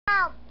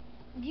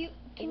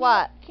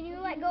What? Can you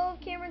let go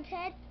of Cameron's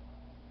head?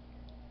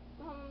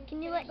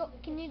 Can you let go?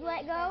 Can you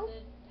let go?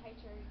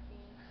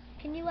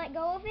 Can you let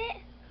go of it?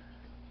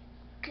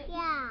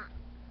 Yeah.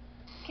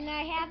 Can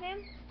I have him?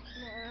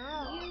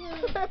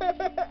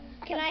 No.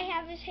 Can I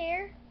have his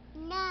hair?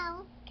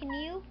 No. Can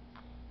you?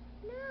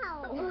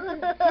 No.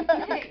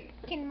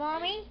 Can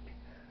Mommy?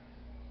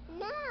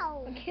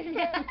 No.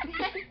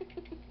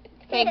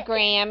 Say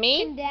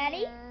Grammy. Can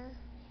Daddy?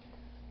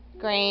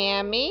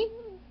 Grammy.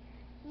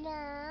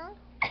 No.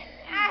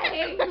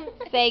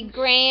 Say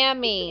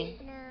Grammy.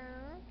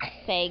 No.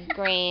 Say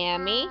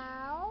Grammy.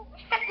 No.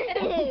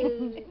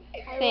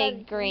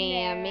 Say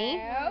Grammy.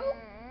 No.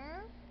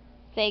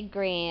 Say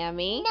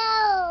Grammy.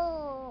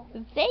 No.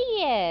 Say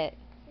it.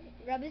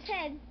 Rub his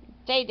head.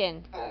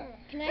 Jayden.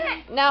 Can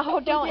I? No,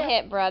 don't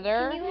hit,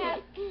 brother. Can you have?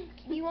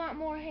 You want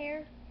more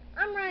hair?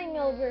 I'm running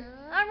over.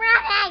 I'm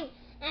running.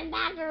 I'm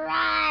about to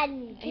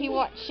run.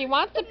 She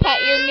wants to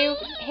pet your new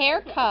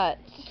haircut.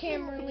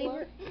 Cameron, leave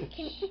her.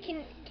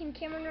 Can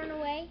Cameron run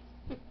away?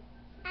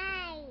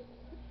 Hi.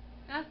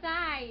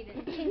 Outside.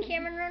 Can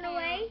Cameron run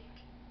away?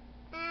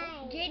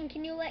 Hi. Jayden,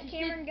 can you let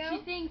Cameron go?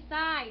 She's saying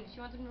side. She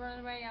wants him to run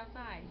away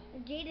outside.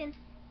 Jayden,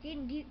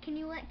 can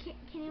you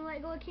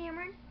let go of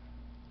Cameron?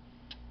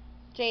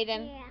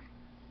 Jayden, Yeah.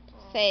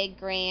 say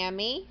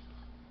Grammy.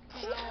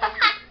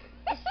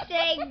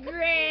 Say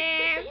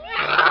Graham.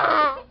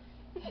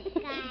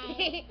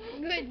 Okay.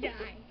 Good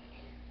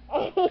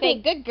guy. Say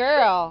good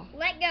girl.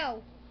 Let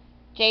go.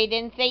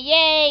 Jayden, say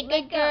yay, Let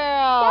good go.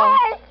 girl.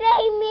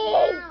 Say me.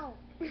 No.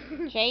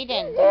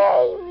 Jayden,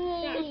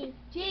 Say me.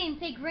 Jane,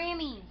 say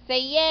Grammy. say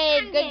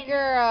yay, good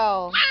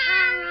girl.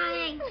 I'm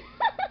running.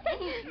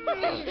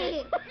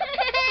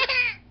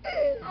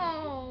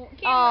 Oh,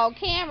 Cameron. Oh,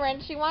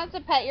 Cameron, she wants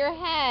to pet your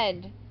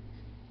head.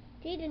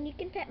 Jayden, you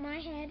can pet my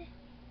head.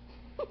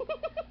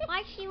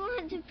 Why she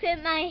want to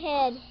pet my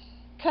head?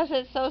 'Cause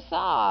it's so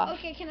soft.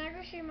 Okay, can I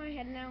go shave my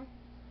head now?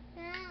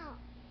 No.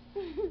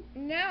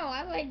 No,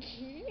 I like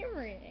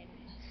Cameron.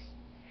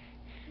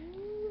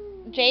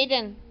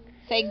 Jayden,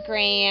 say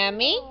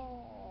Grammy.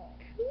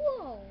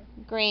 Cool.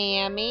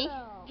 Grammy.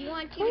 You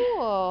want to?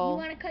 Cool. You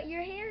want to cut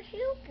your hair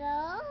too?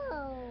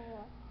 Go.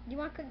 You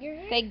want to cut your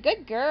hair? Say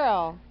good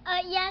girl.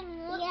 Yeah,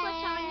 look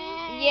what's on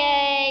you.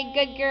 Yay,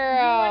 good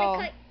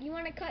girl. You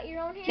want to cut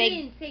your own hair? Say-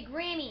 Jane, say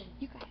Grammy.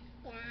 You guys.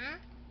 Yeah.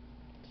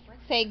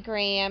 Say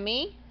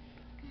Grammy.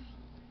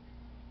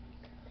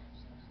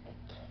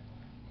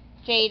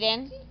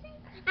 Jayden,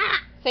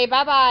 Ah. say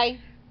bye-bye.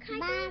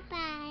 Bye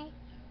bye.